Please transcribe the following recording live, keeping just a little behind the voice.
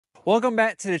Welcome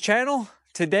back to the channel.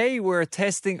 Today we're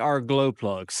testing our glow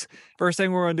plugs. First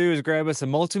thing we're going to do is grab us a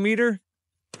multimeter.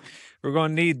 We're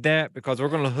going to need that because we're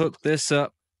going to hook this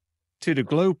up to the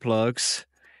glow plugs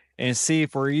and see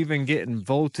if we're even getting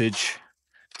voltage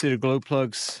to the glow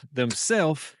plugs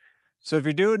themselves. So if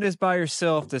you're doing this by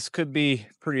yourself, this could be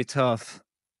pretty tough.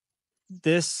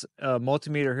 This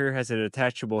multimeter here has a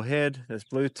detachable head that's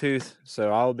Bluetooth,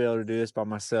 so I'll be able to do this by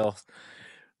myself.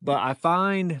 But I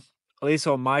find, at least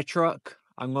on my truck,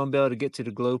 I'm going to be able to get to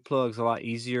the glow plugs a lot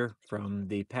easier from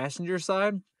the passenger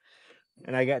side.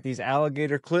 And I got these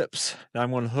alligator clips that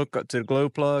I'm going to hook up to the glow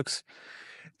plugs.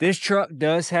 This truck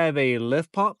does have a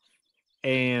lift pump,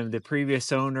 and the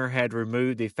previous owner had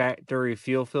removed the factory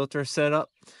fuel filter setup.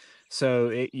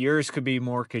 So yours could be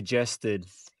more congested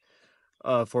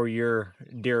for your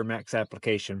Duramax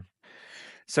application.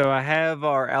 So I have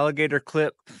our alligator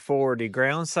clip for the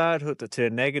ground side hooked to the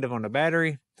negative on the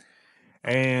battery,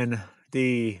 and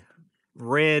the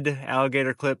red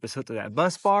alligator clip is hooked to that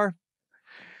bus bar.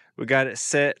 We got it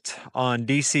set on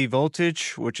DC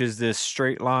voltage, which is this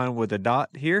straight line with a dot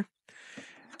here.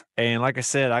 And like I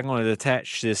said, I'm going to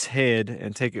detach this head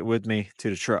and take it with me to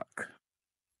the truck.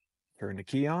 Turn the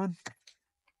key on.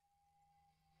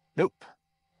 Nope.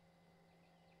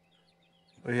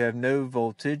 We have no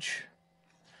voltage,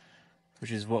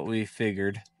 which is what we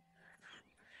figured.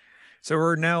 So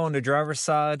we're now on the driver's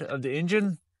side of the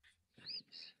engine,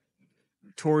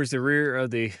 towards the rear of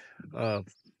the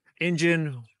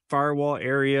engine firewall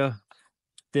area.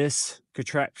 This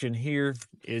contraption here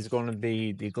is going to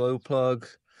be the glow plug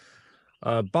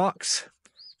box.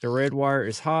 The red wire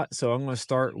is hot, so I'm going to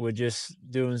start with just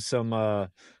doing some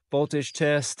voltage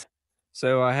test.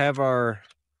 So I have our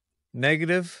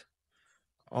negative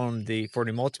on for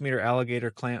the multimeter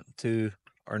alligator clamp to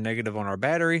our negative on our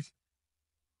battery.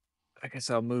 I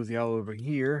guess I'll move y'all over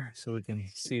here so we can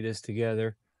see this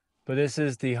together. But this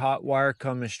is the hot wire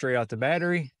coming straight out the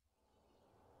battery.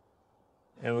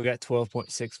 And we got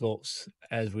 12.6 volts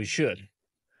as we should.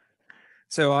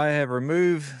 So I have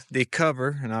removed the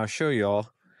cover, and I'll show y'all.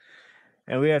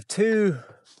 And we have two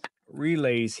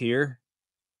relays here,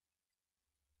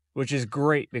 which is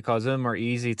great because them are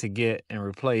easy to get and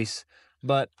replace.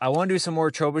 But I want to do some more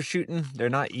troubleshooting. They're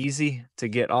not easy to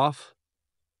get off.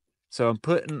 So I'm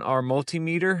putting our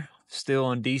multimeter still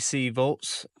on DC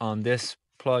volts on this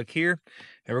plug here.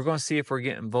 And we're going to see if we're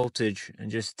getting voltage and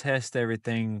just test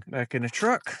everything back in the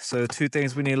truck. So two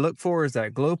things we need to look for is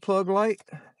that glow plug light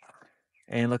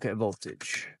and look at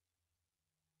voltage.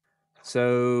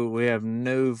 So we have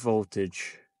no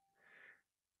voltage.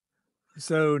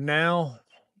 So now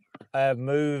I have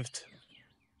moved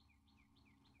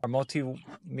our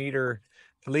multimeter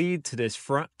lead to this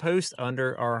front post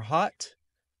under our hot.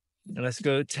 And let's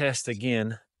go test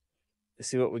again to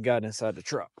see what we got inside the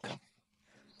truck.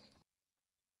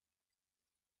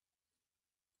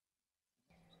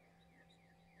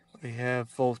 We have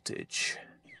voltage.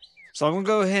 So I'm gonna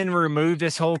go ahead and remove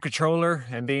this whole controller,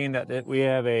 and being that we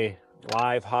have a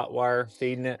live hot wire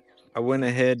feeding it, I went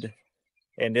ahead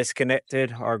and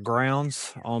disconnected our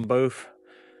grounds on both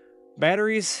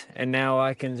batteries, and now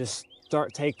I can just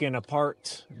start taking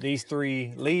apart these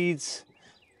three leads,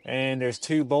 and there's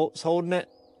two bolts holding it,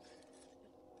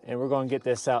 and we're going to get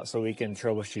this out so we can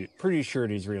troubleshoot. Pretty sure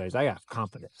these relays, I got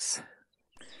confidence.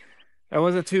 That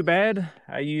wasn't too bad.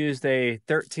 I used a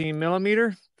 13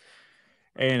 millimeter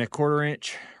and a 1/4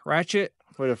 inch ratchet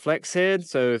with a flex head.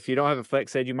 So if you don't have a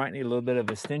flex head, you might need a little bit of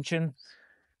extension.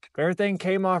 But everything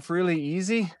came off really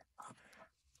easy.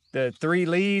 The three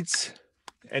leads,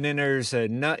 and then there's a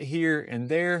nut here and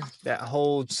there that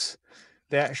holds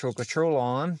the actual control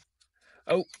on.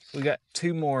 Oh, we got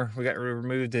two more. We got to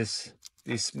remove these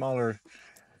smaller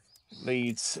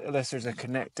leads, unless there's a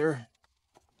connector.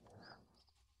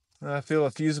 I feel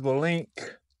a fusible link,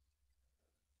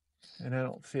 and I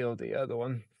don't feel the other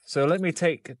one. So let me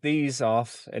take these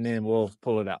off, and then we'll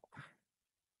pull it out.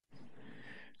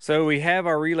 So we have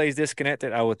our relays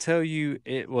disconnected. I will tell you,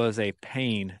 it was a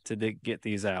pain to get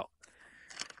these out.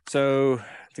 So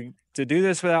to do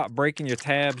this without breaking your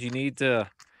tabs, you need to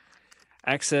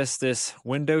access this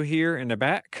window here in the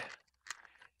back,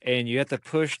 and you have to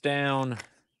push down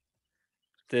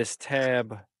this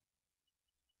tab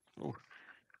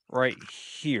right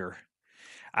here.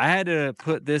 I had to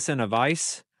put this in a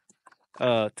vise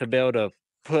to be able to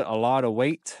put a lot of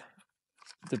weight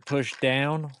to push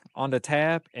down on the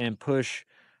tab and push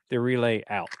the relay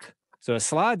out. So it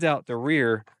slides out the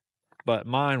rear, but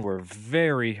mine were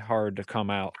very hard to come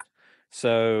out.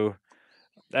 So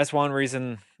that's one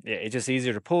reason it's just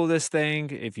easier to pull this thing.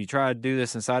 If you try to do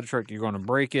this inside the truck, you're going to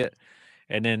break it.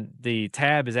 And then the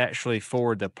tab is actually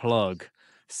for the plug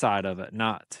side of it,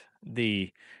 not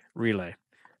the relay.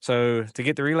 So to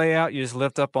get the relay out, you just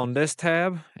lift up on this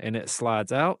tab and it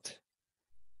slides out.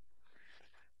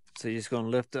 So you're just going to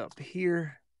lift up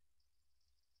here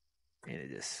and it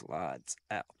just slides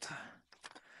out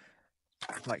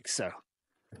like so.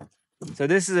 So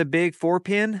this is a big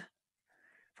 4-pin.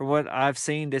 From what I've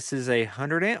seen, this is a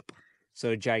 100 amp.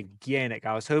 So gigantic.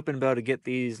 I was hoping to be able to get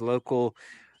these local.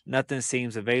 Nothing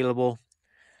seems available,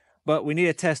 but we need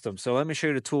to test them. So let me show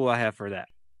you the tool I have for that.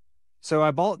 So I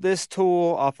bought this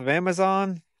tool off of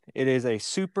Amazon. It is a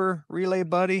Super Relay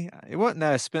Buddy. It wasn't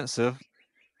that expensive.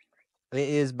 It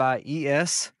is by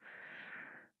ES.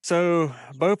 So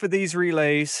both of these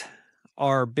relays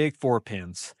are big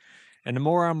 4-pins. And the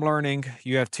more I'm learning,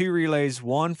 you have 2 relays,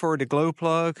 one for the glow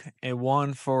plug and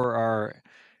one for our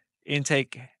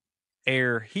intake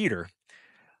air heater.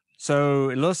 So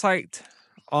it looks like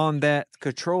on that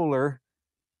controller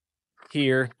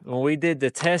here, when we did the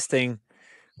testing,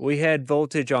 we had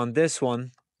voltage on this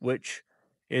one, which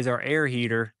is our air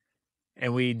heater,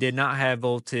 and we did not have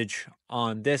voltage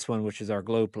on this one, which is our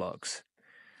glow plugs.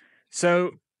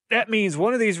 So that means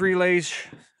one of these relays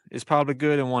is probably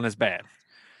good and one is bad.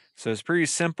 So it's pretty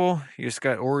simple. You just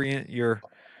got to orient your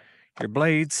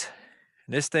blades.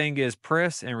 This thing is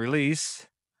press and release,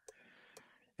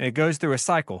 and it goes through a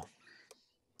cycle.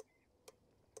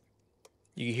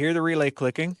 You can hear the relay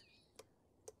clicking.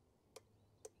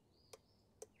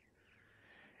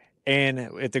 And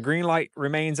if the green light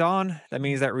remains on, that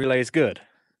means that relay is good.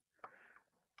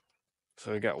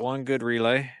 So we got one good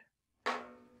relay.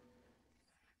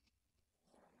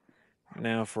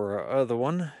 Now for our other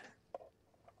one.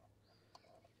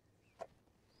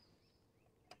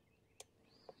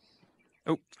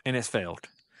 Oh, and it's failed.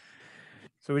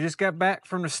 So we just got back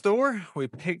from the store. We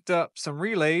picked up some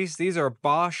relays. These are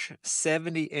Bosch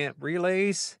 70 amp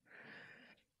relays.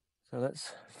 So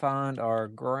let's find our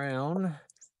ground.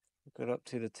 Hook it up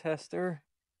to the tester.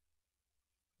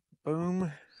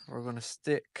 Boom. We're going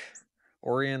to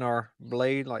orient our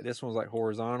blade like this one's like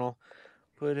horizontal.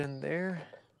 Put in there.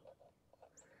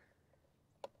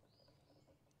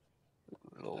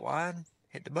 A little wide.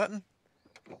 Hit the button.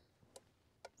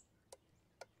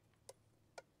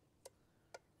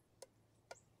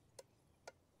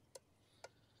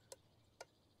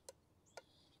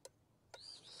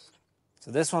 So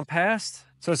this one passed.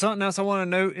 So something else I want to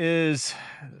note is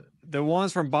the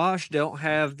ones from Bosch don't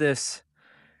have this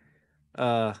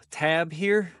tab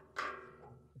here.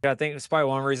 I think it's probably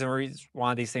one reason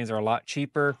why these things are a lot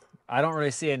cheaper. I don't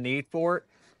really see a need for it.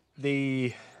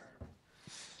 The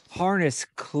harness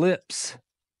clips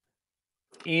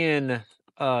in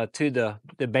to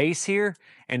the base here,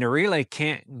 and the relay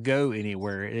can't go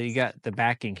anywhere. You got the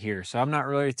backing here. So I'm not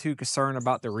really too concerned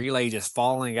about the relay just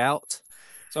falling out.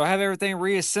 So I have everything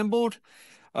reassembled.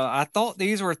 I thought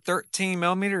these were 13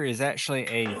 millimeter. Is actually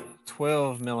a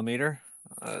 12 millimeter.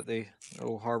 The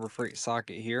old Harbor Freight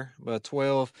socket here, but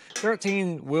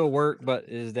 13 will work, but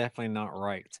is definitely not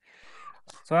right.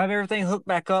 So I have everything hooked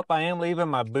back up. I am leaving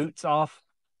my boots off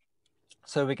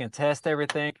so we can test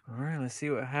everything. All right, let's see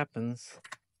what happens.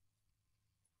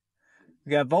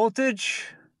 We got voltage.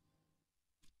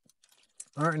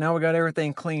 All right, now we got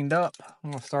everything cleaned up.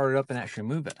 I'm gonna start it up and actually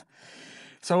move it.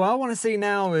 So what I want to see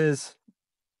now is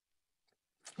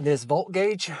this volt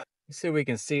gauge. Let's see if we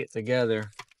can see it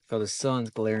together because the sun's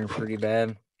glaring pretty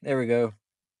bad. There we go.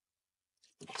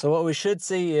 So what we should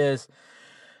see is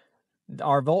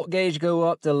our volt gauge go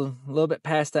up to a little bit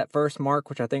past that first mark,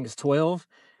 which I think is 12.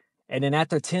 And then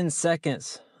after 10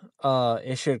 seconds,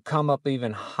 it should come up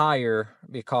even higher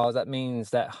because that means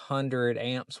that 100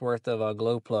 amps worth of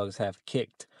glow plugs have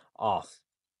kicked off.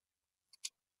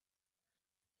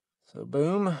 So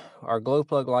boom, our glow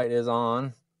plug light is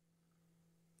on.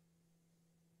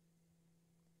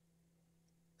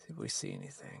 See if we see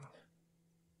anything.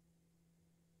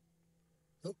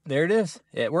 Oh, there it is.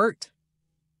 It worked.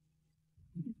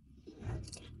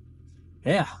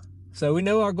 Yeah. So we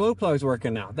know our glow plug's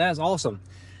working now. That's awesome.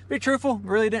 To be truthful,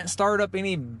 really didn't start up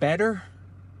any better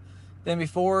than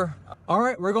before. All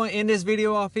right, we're going to end this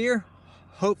video off here.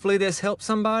 Hopefully this helped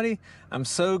somebody. I'm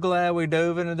so glad we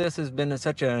dove into this. It's been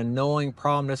such an annoying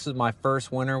problem. This is my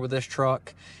first winter with this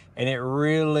truck, and it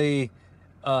really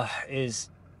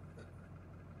is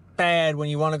bad when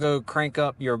you want to go crank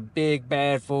up your big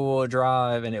bad four-wheel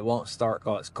drive and it won't start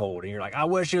because it's cold. And you're like, I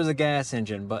wish it was a gas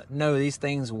engine, but no, these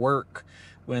things work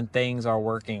when things are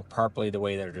working properly the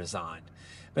way they're designed.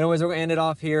 But anyways, we're gonna end it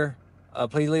off here.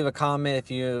 Please leave a comment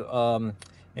if you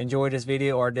enjoyed this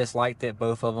video or disliked it.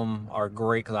 Both of them are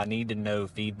great because I need to know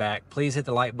feedback. Please hit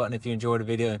the like button if you enjoyed the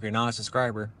video. If you're not a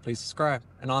subscriber, please subscribe.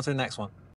 And on to the next one.